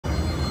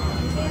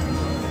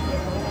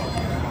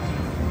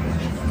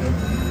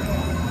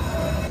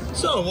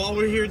So while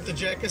we're here at the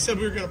Jack, I said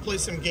we were going to play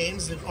some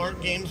games that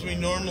aren't games we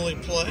normally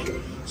play.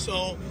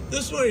 So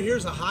this one here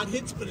is a hot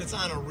hits, but it's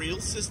on a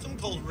reel system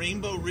called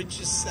Rainbow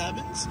Riches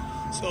Sevens.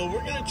 So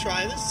we're going to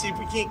try this, see if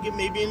we can't get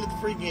maybe into the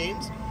free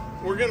games.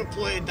 We're going to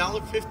play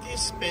 $1.50 a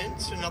spin,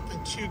 so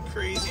nothing too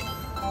crazy.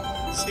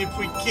 See if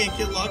we can't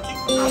get lucky.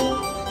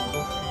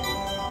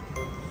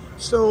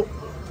 So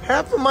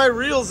half of my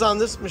reels on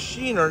this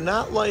machine are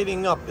not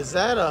lighting up. Does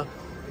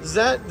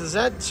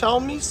that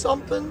tell me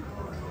something?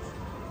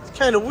 It's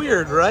kind of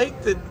weird,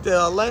 right? That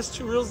the last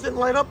two reels didn't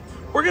light up.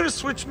 We're gonna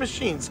switch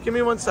machines. Give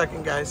me 1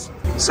 second, guys.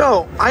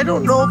 So I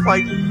don't know if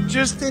I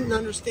just didn't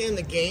understand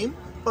the game,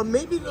 but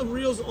maybe the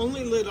reels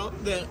only lit up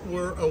that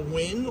were a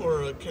win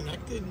or a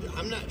connected.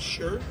 I'm not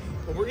sure,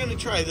 but we're gonna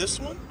try this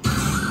one.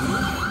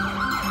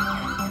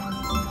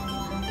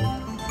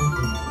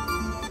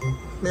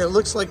 Man, it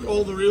looks like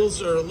all the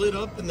reels are lit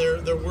up and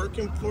they're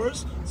working for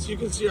us. So you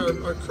can see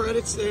our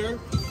credits there.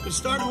 We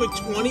started with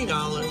 $20,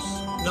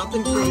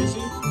 nothing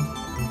crazy.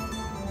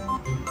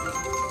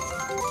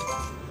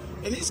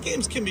 And these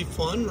games can be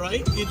fun,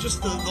 right? You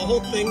just, the whole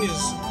thing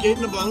is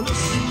getting a bonus.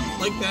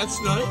 Like, that's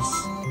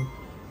nice.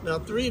 Now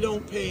 3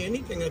 don't pay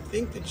anything. I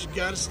think that you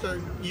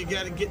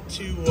gotta get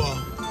to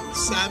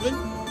 7.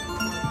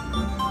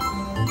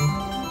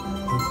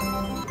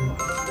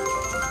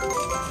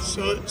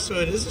 So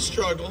it is a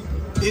struggle.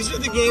 These are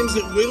the games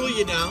that whittle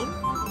you down.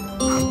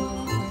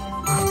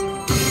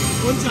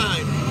 One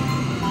time.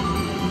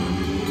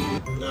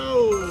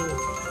 No.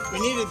 We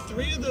needed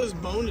 3 of those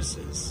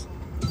bonuses.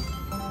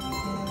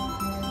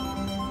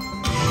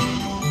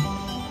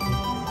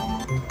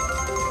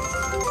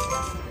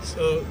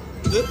 So,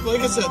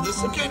 like I said, this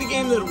is the kind of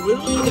game that'll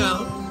whittle you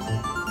down.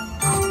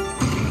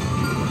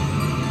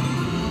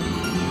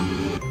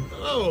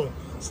 Oh,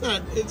 it's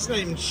not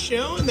even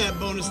showing that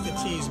bonus to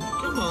tease me.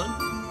 Come on.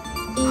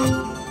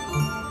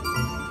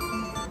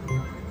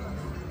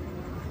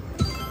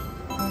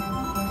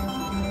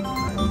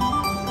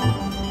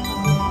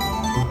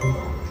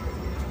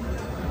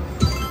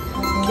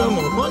 Come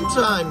on, one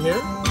time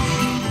here.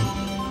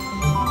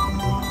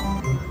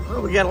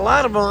 Oh, we got a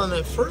lot of them on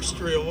that first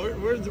reel.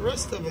 Where'd the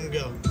rest of them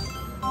go?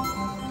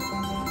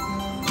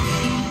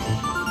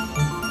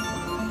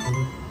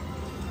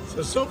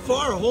 So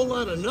far, a whole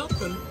lot of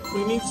nothing.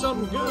 We need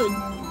something good.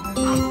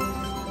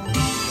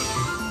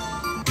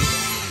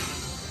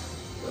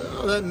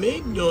 Oh, that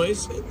made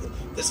noise.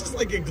 This is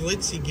like a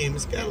glitzy game.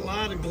 It's got a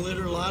lot of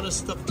glitter, a lot of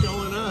stuff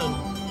going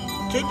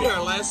on. Could be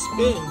our last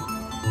spin.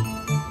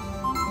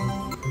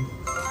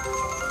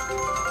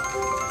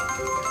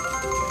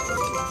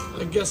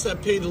 I guess I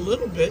paid a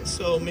little bit,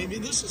 so maybe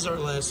this is our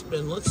last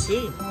spin. Let's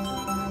see.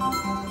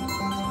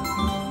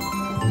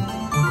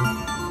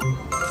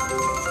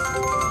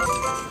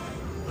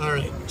 All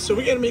right, so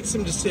we got to make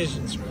some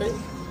decisions, right?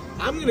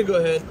 I'm gonna go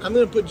ahead. I'm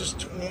gonna put just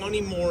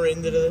 20 more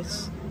into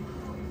this.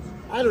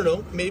 I don't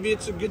know. Maybe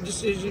it's a good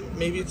decision.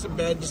 Maybe it's a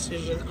bad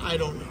decision. I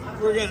don't know.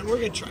 We're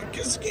gonna try,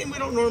 because it's a game we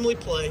don't normally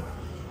play.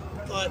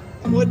 But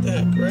what the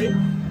heck, right?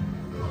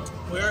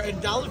 We are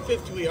at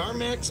 $1.50. We are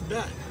max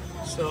bet,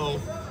 so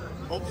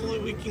hopefully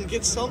we can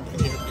get something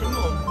here. Come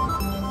on.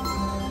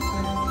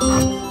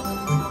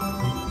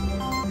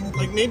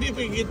 Like, maybe if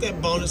we can get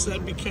that bonus,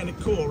 that'd be kind of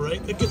cool,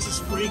 right? That gets us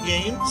free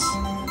games.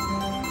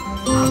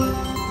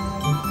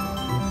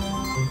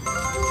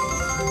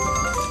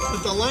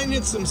 But the line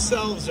hits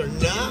themselves are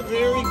not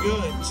very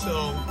good,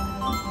 so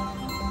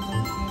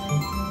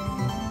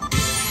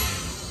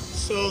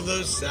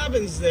those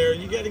 7s there,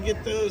 you got to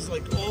get those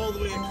like all the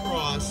way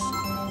across.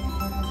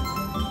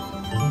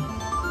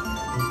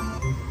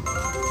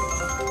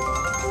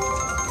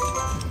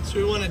 So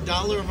we want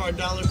 $1 of our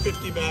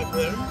 $1.50 back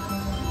there.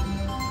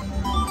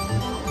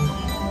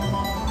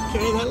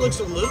 Okay, that looks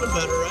a little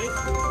better, right?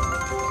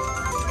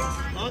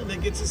 Oh,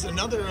 that gets us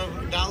another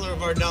 $1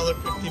 of our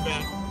 $1.50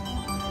 back.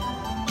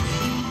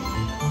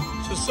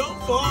 So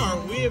far,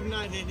 we have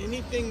not hit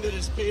anything that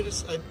has paid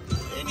us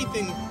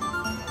anything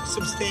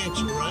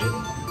substantial, right?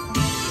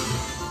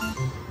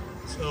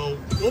 So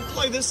we'll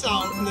play this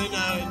out, and then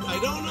I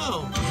don't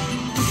know.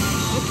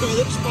 Okay,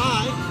 there's 5.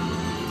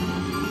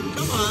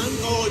 Come on.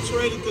 Oh, it's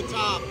right at the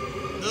top.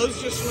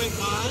 Those just went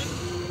by.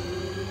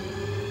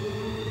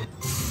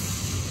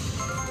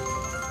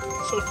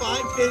 So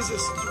 5 pays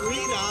us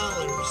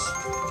 $3.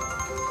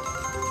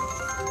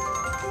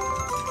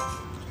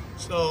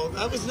 So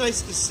that was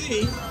nice to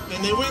see.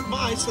 And they went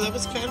by, so that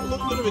was kind of a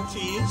little bit of a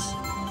tease.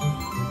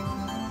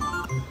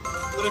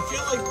 But I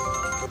feel like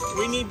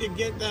we need to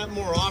get that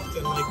more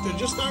often. Like, there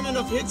just aren't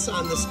enough hits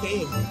on this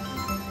game.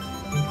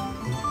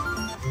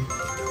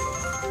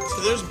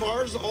 So there's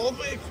bars all the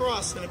way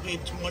across, and it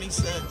paid 20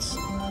 cents.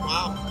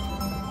 Wow.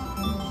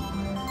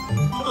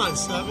 Come on,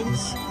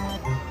 7s.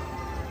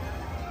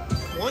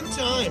 One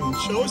time.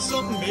 Show us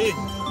something big.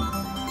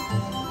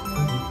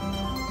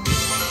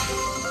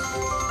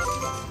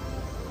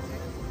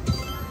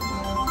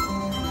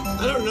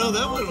 I don't know.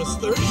 That one was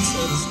 30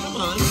 cents. Come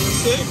on.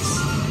 6.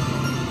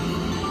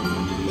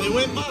 They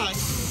went by.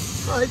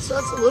 All right, so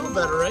that's a little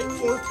better, right?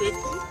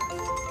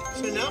 $4.50.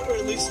 So now we're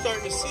at least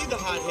starting to see the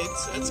hot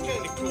hits. That's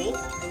kind of cool.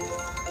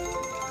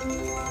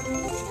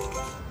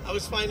 I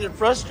was finding it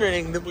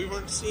frustrating that we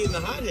weren't seeing the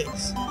hot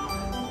hits.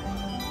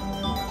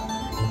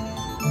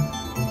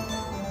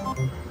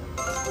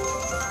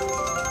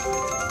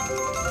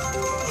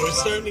 I was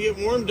starting to get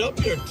warmed up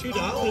here. $2.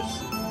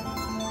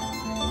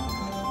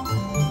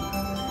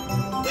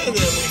 And then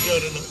we go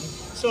to nothing.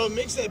 So it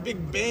makes that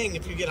big bang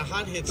if you get a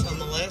hot hits on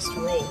the last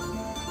roll.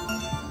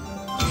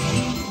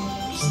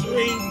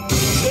 3,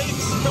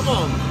 6, come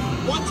on.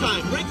 One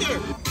time, right there.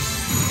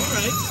 All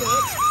right, so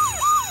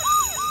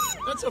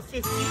that's a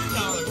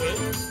 $15 win.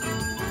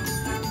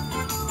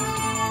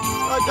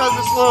 So it does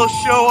this little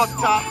show up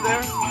top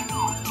there.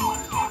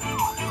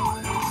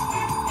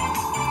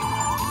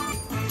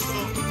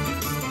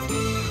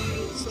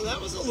 So that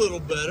was a little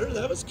better.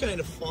 That was kind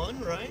of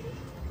fun, right?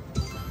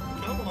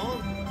 Come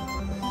on.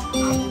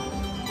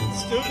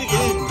 Let's do it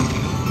again.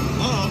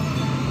 Uh-oh.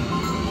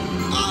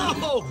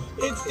 Oh,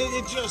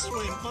 it just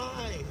went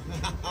by.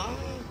 I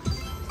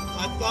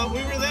thought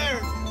we were there.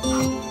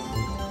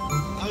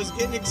 I was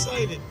getting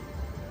excited.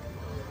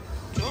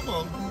 Come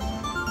on.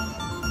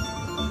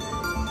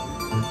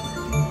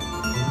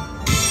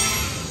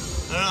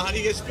 I don't know, how do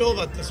you guys feel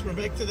about this? We're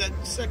back to that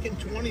second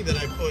 20 that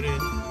I put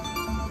in.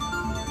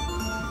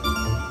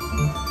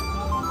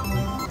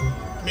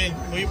 I mean,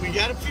 we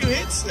got a few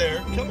hits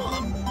there. Come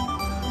on.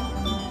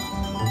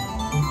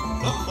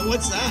 Oh,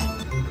 what's that?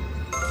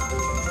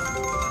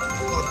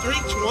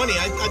 320.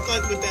 I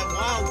thought with that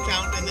wild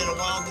count and then a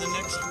wild in the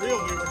next reel,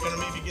 we were going to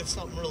maybe get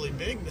something really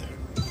big there.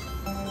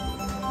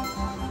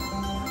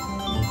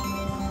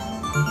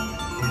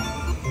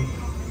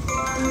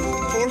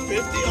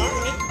 $4.50. All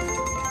right.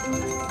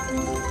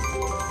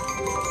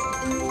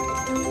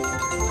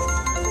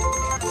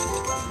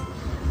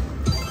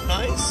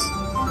 Nice.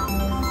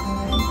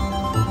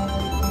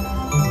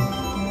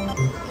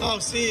 Oh,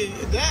 see,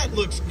 that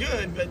looks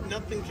good, but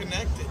nothing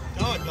connected.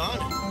 Doggone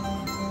it.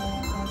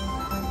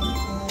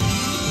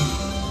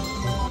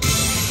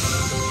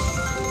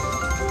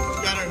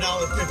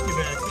 $1.50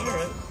 back. All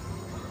right.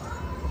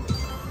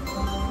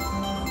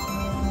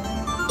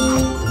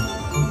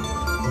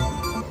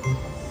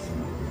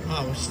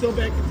 Oh, we're still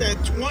back at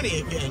that 20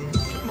 again.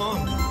 Come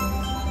on.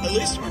 At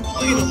least we're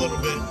playing a little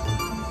bit.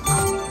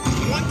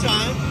 One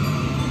time.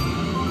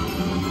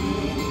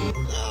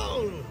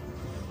 No.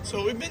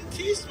 So we've been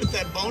teased with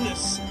that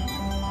bonus.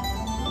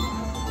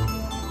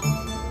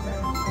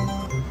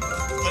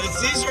 But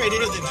it's these right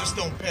here that just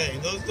don't pay.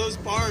 Those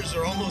bars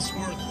are almost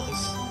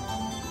worthless.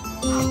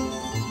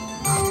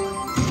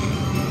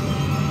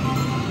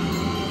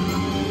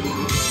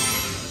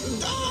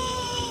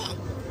 Ah!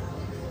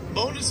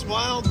 Bonus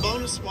wild,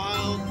 bonus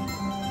wild.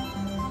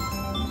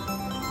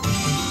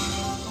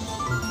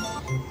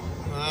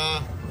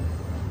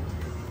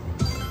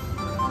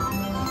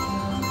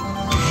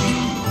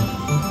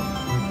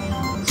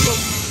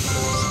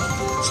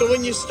 So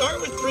when you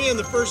start with 3 in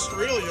the first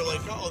reel, you're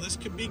like, oh, this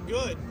could be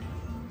good.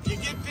 You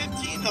get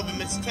 15 of them,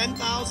 it's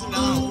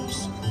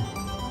 $10,000.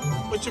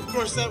 Which, of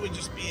course, that would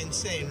just be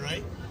insane,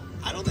 right?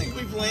 I don't think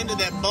we've landed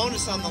that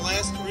bonus on the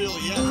last reel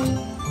yet.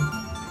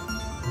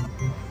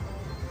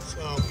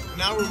 So,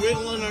 now we're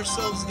whittling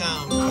ourselves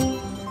down.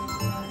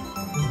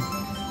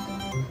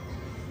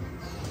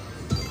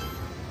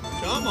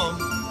 Come on.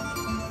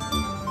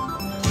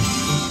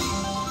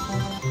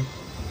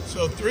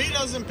 So, 3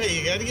 doesn't pay.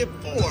 You got to get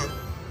 4.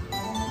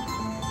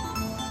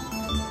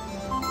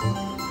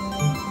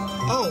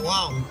 Oh,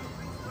 wow.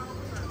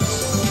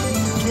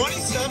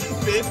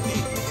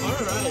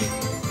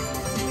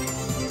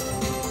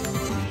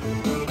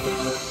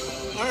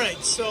 $27.50. All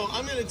right, so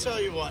I'm going to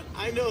tell you what.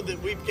 I know that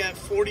we've got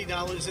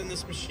 $40 in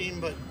this machine,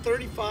 but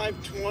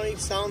 $35.20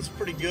 sounds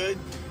pretty good.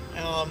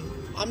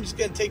 I'm just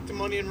going to take the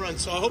money and run.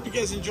 So I hope you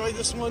guys enjoyed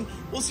this one.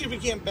 We'll see if we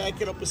can't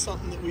back it up with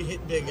something that we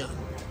hit big on.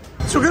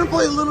 So we're going to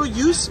play a little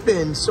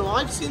U-spin. So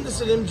I've seen this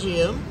at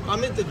MGM.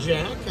 I'm at the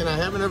Jack, and I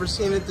haven't ever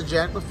seen it at the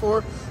Jack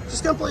before.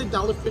 Just going to play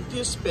 $1.50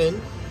 a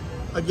spin.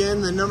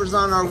 Again, the numbers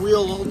on our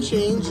wheel will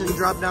change and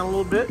drop down a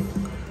little bit.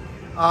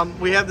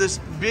 We have this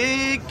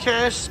big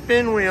cash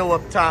spin wheel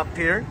up top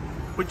here,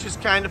 which is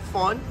kind of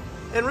fun.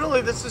 And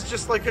really, this is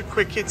just like a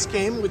quick hits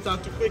game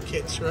without the quick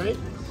hits, right?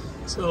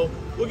 So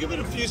we'll give it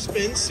a few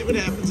spins, see what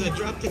happens. I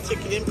dropped the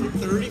ticket in for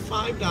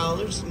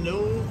 $35.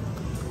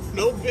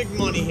 No big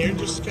money here,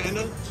 just kind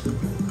of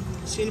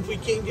seeing if we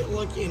can't get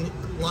lucky and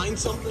line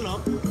something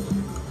up.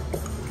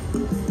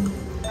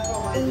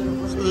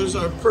 So there's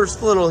our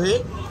first little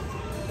hit.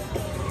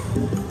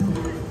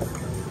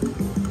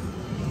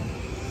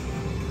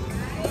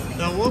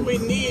 Now what we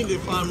need,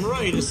 if I'm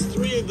right, is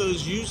 3 of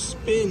those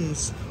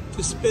U-spins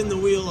to spin the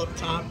wheel up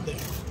top there.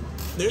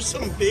 There's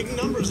some big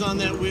numbers on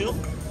that wheel.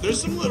 There's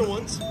some little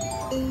ones,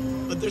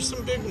 but there's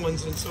some big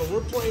ones, and so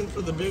we're playing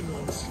for the big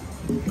ones.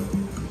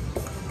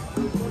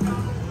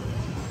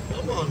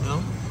 Come on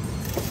now.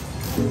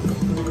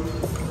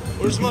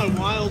 Where's my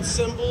wild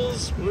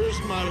symbols? Where's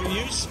my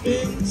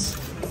U-spins?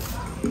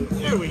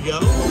 There we go.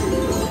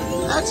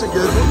 That's a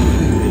good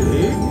one.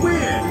 Big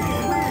win.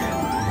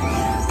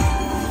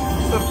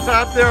 Up top.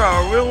 out there,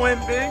 our wheel went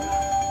big.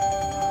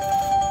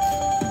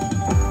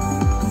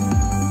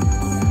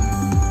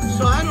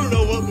 So I don't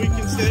know what we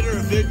consider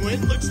a big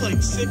win. Looks like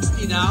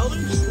 $60.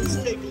 Let's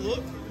take a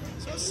look.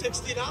 So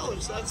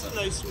 $60, that's a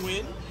nice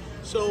win.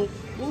 So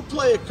we'll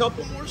play a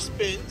couple more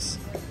spins.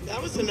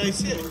 That was a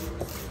nice hit.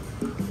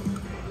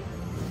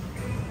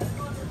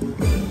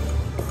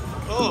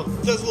 Oh,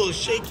 it does a little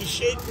shaky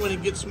shake when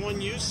it gets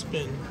one use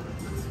spin.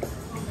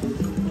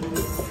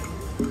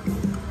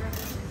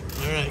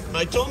 All right,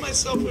 I told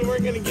myself we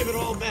weren't going to give it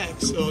all back,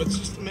 so it's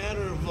just a matter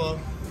of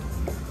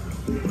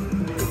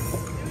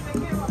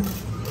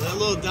that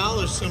little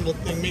dollar symbol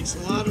thing makes a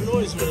lot of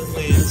noise when it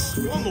lands.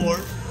 One more.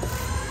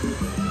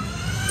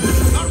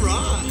 All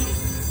right.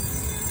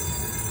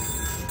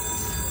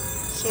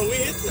 So we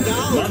hit the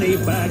dollar. Money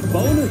back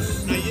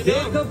bonus. Now you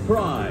Pick know. a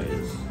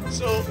prize.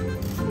 So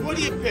what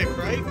do you pick,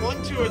 right?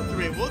 1, 2, or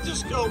 3? We'll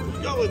just go.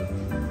 We'll go with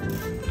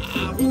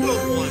 1.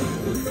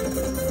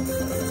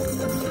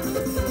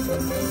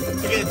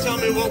 You're gonna tell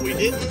me what we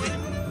didn't win?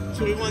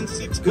 So we won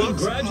 $6.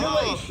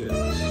 Congratulations.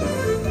 Oh.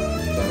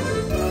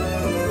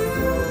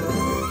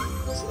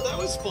 So that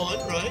was fun,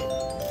 right?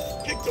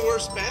 Picked the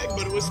worst bag,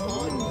 but it was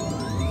fun.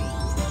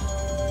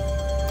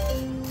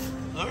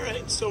 All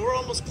right, so we're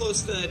almost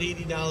close to that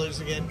 $80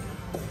 again.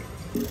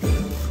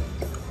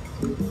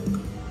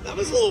 That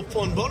was a little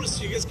fun bonus.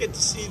 You guys get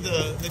to see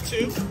the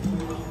two.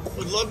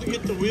 Would love to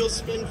get the wheel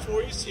spin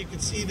for you so you can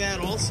see that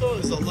also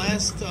as the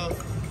last.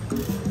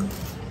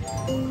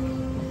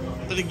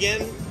 But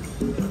again,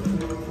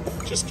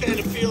 just kind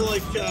of feel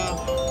like.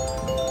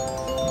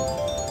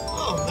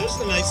 Oh, there's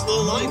a nice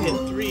little line hit.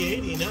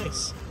 380,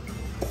 nice.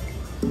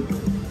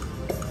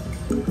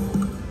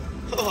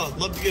 Oh, I'd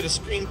love to get a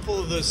screen full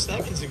of those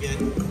 7s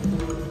again.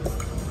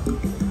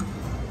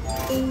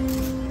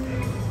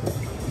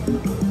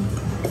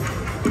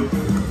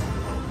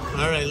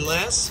 All right,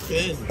 last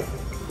spin.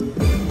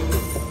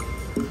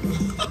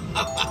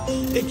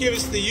 It gave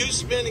us the U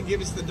spin, it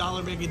gave us the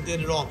dollar bag, it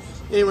did it all.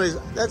 Anyways,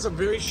 that's a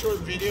very short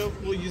video.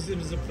 We'll use it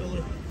as a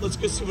filler. Let's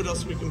go see what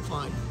else we can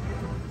find.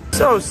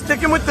 So,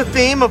 sticking with the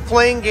theme of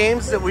playing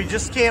games that we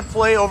just can't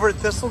play over at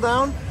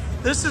Thistledown,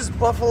 this is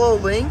Buffalo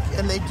Link,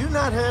 and they do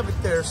not have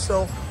it there.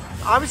 So,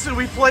 obviously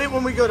we play it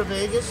when we go to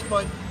Vegas,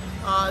 but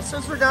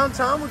since we're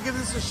downtown, we'll give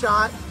this a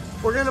shot.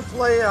 We're gonna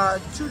play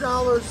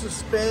 $2 a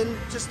spin,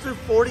 just threw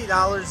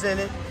 $40 in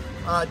it.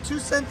 2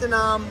 cent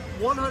denom,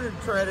 100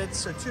 credits,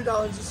 so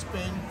 $2 a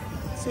spin.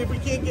 See if we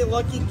can't get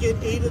lucky,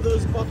 get 8 of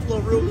those Buffalo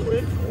real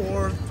quick,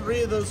 or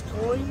 3 of those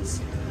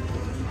coins.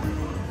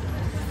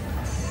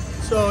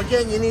 So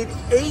again, you need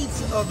 8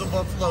 of the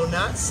Buffalo,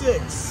 not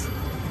 6.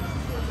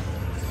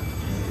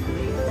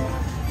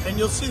 And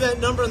you'll see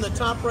that number on the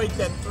top right,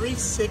 that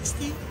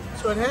 360.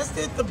 So it has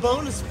to hit the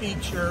bonus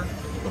feature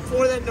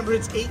before that number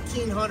hits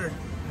 1,800.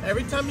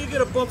 Every time you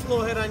get a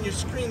Buffalo head on your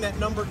screen, that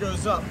number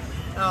goes up.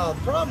 Now,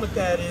 the problem with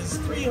that is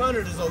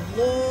 300 is a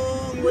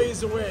long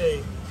ways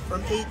away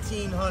from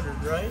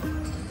 1,800, right?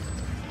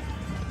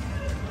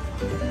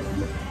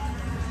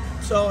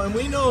 So, and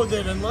we know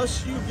that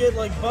unless you get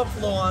like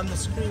Buffalo on the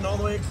screen all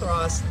the way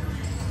across,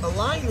 the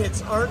line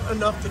hits aren't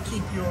enough to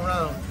keep you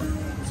around.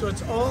 So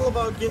it's all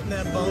about getting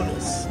that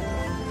bonus.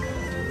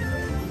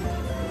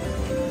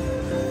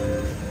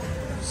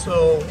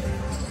 So,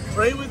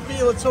 pray with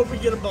me, let's hope we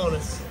get a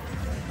bonus.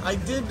 I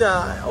did,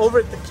 over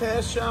at the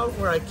cash out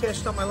where I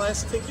cashed out my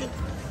last ticket,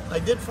 I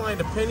did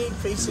find a penny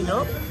facing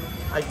up.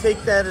 I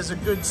take that as a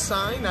good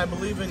sign. I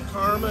believe in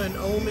karma and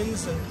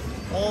omens and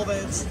all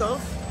that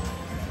stuff.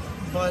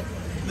 But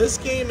this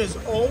game has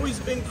always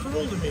been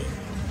cruel to me.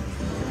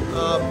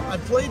 I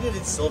played it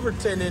at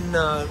Silverton in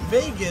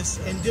Vegas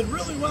and did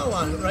really well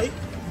on it, right?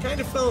 Kind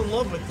of fell in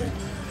love with it.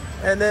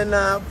 And then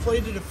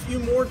played it a few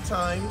more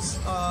times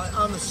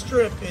on the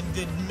strip and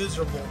did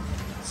miserable.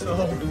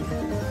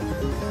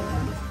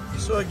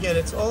 So again,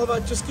 it's all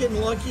about just getting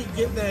lucky,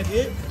 getting that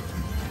hit.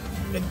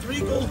 And 3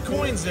 gold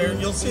coins there, and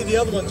you'll see the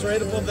other ones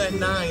right above that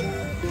 9.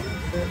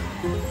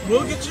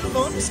 We'll get you the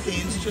bonus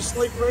games just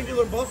like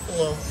regular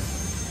Buffalo.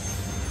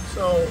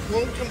 So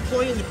won't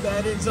complain if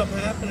that ends up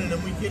happening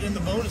and we get in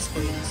the bonus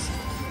games.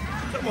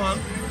 Come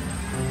on.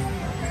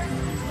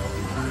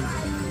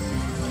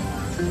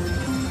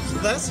 So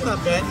that's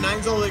not bad.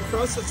 9's all the way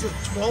across. That's a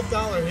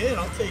 $12 hit.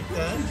 I'll take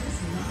that.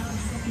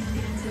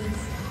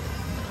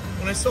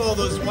 When I saw all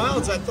those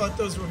wilds, I thought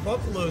those were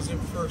Buffaloes at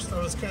first. I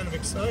was kind of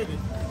excited.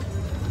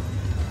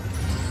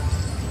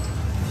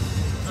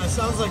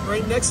 Sounds like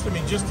right next to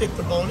me just hit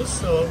the bonus,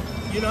 so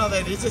you know how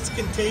that is. It's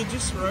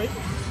contagious, right?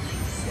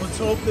 Let's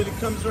hope that it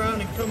comes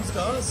around and comes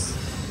to us.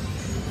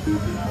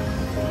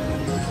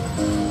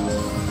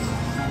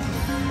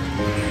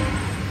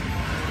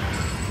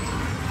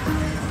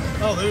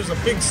 Oh, there's a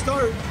big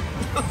start.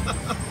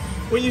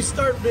 When you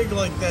start big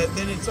like that,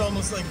 then it's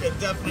almost like a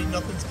definite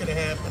nothing's going to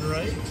happen,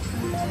 right?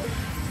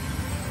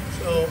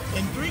 So,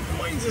 and 3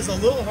 coins is a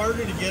little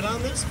harder to get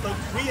on this, but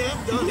we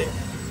have done it.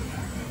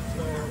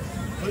 So,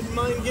 wouldn't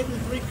mind getting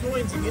 3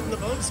 coins and getting the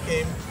bonus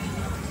game.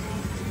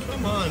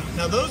 Come on.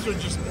 Now, those are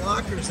just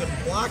blockers that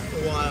block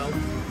the wild.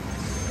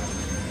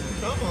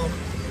 Come on.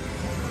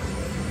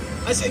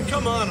 I said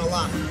come on a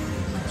lot.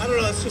 I don't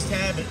know, it's just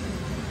habit.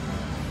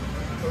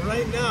 But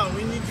right now,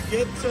 we need to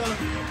get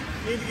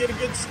a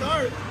good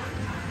start.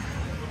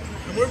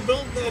 And we're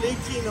building that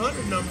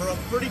 1,800 number up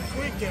pretty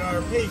quick at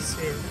our pace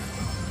here.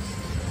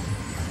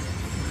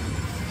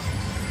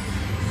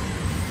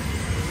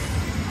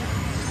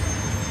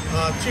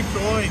 Two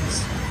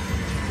coins.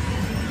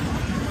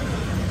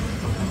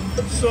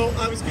 So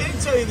I was going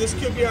to tell you this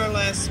could be our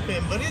last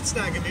spin, but it's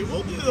not going to be.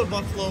 We'll do the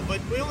Buffalo,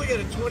 but we only got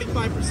a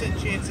 25%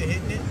 chance of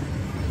hitting it.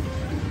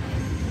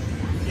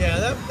 Yeah,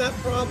 that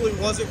probably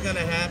wasn't going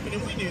to happen,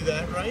 and we knew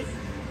that, right?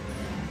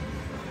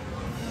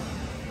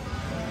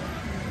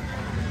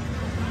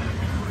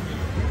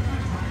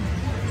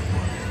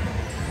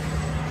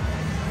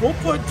 We'll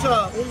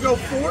go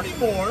 40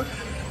 more.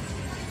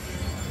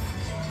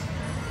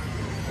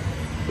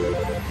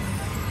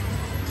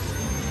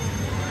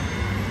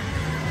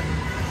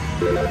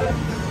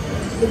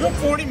 We'll go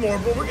 40 more,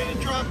 but we're going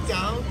to drop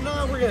down.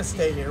 No, we're going to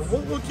stay here.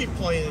 We'll keep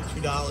playing at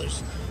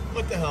 $2.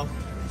 What the hell?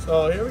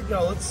 So here we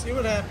go. Let's see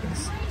what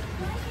happens.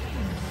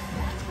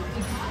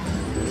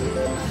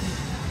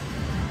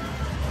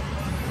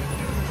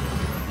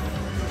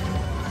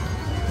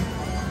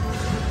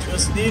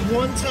 Just need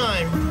one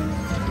time.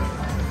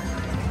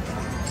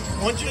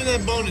 Once you're in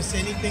that bonus,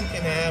 anything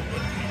can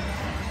happen.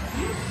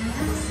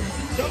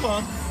 Come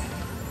on.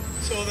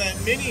 So that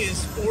mini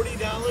is $40,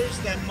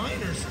 that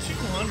minor's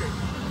 $200.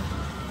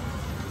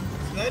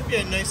 So that'd be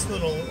a nice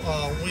little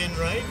win,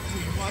 right?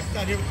 We walked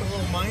out here with a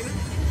little minor.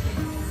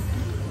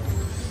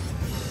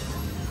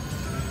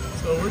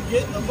 So we're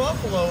getting the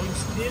Buffalo. We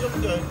just need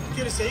them to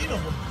get us 8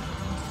 of them.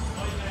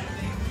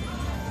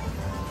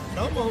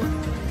 Come on.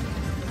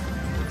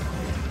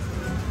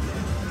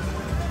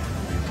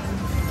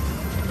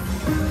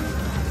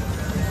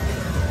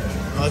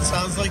 Oh, it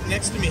sounds like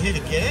next to me hit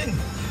again.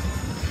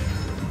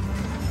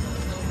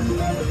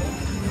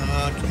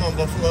 Come on,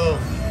 Buffalo.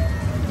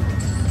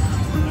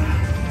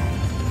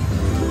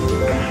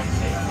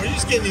 We're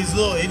just getting these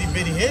little itty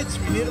bitty hits.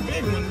 We need a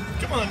big one.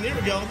 Come on, there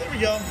we go. There we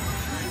go.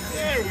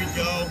 There we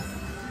go.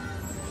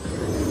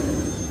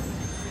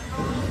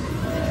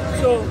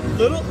 So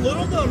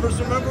little numbers.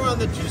 Remember, we're on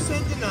the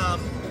 2-cent denom.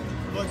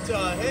 But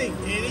hey,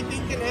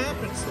 anything can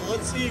happen. So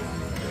let's see.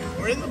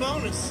 We're in the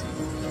bonus.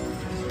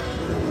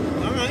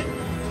 All right.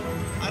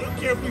 I don't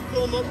care if we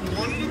pull them up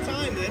one at a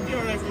time. That'd be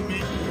all right with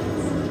me.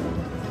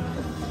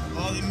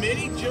 Oh, the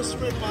mini just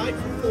went by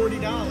for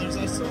 $40.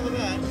 I saw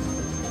that.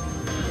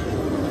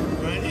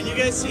 All right, and you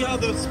guys see how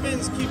those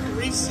spins keep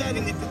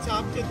resetting at the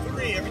top to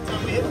 3 every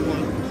time we hit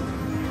one.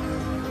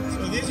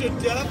 So these are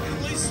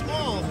definitely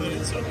small, but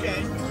it's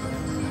okay.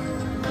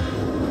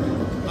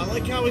 I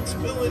like how it's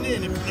filling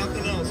in, if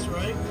nothing else,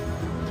 right?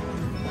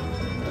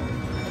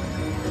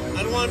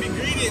 I don't want to be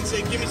greedy and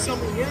say, give me some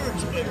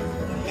words, but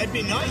that'd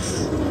be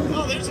nice.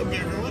 Oh, there's a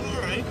bigger one.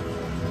 All right.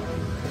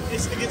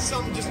 Nice to get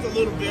something just a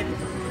little bigger.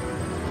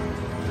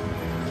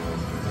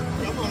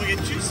 Come on, we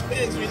get 2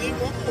 spins. We need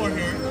one more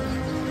here.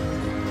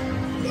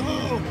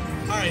 Oh.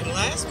 All right,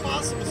 last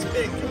possible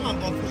spin. Come on,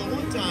 Buffalo,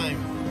 one time.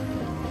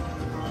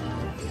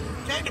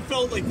 Kind of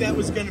felt like that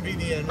was going to be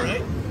the end,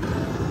 right?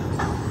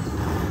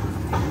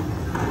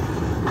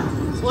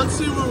 So let's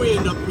see where we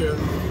end up here.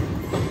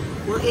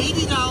 We're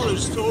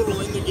 $80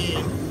 total in the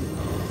game.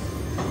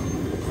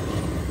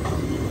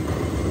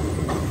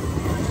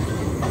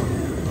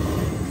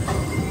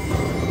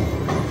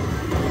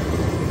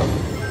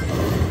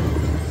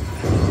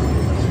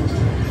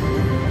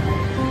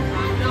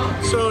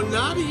 So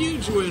not a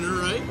huge winner,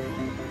 right?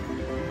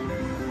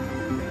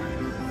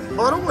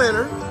 But a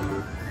winner.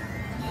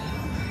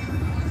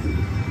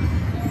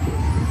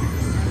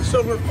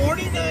 So we're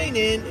 49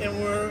 in,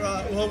 and we're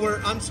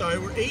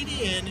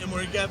 80 in, and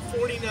we've got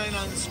 49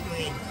 on the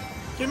screen.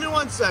 Give me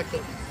 1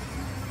 second.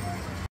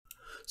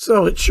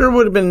 So it sure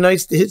would have been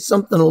nice to hit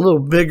something a little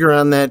bigger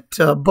on that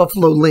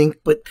Buffalo link,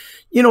 but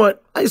you know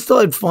what? I still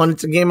had fun.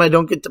 It's a game I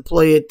don't get to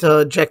play at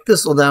Jack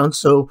Thistledown,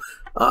 so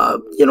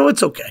you know,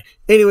 it's okay.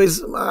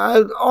 Anyways,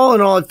 all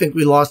in all, I think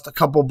we lost a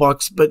couple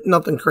bucks, but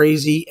nothing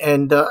crazy,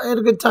 and I had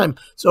a good time.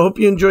 So I hope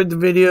you enjoyed the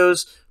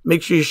videos.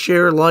 Make sure you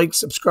share, like,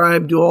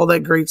 subscribe, do all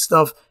that great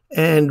stuff,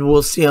 and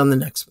we'll see you on the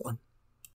next one.